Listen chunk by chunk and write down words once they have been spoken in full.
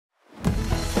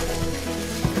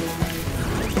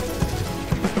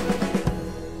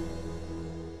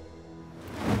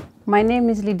My name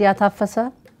is Ledya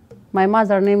Tafesse. My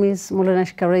mother's name is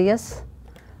Reyes.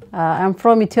 I'm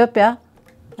from Ethiopia.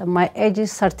 My age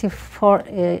is 34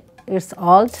 years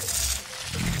old.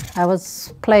 I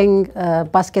was playing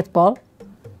basketball.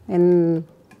 And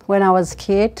when I was a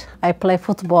kid, I play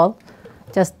football.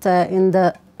 Just in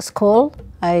the school,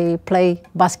 I play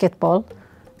basketball.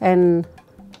 And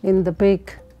in the big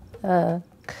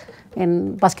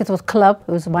in basketball club,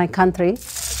 it was my country.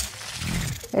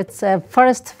 It's a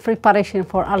first preparation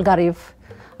for Algarve.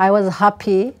 I was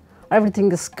happy.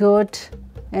 Everything is good,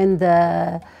 and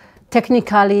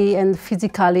technically and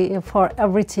physically for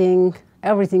everything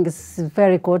is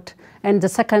very good. And the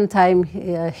second time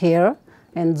here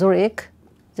in Zurich,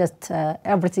 just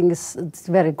everything is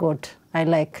very good. I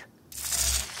like.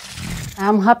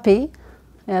 I'm happy,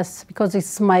 yes, because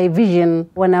it's my vision.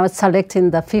 When I was selecting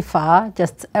the FIFA,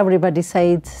 just everybody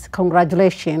said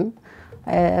congratulations.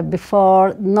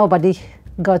 Before nobody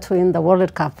got to in the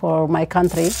World Cup for my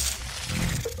country.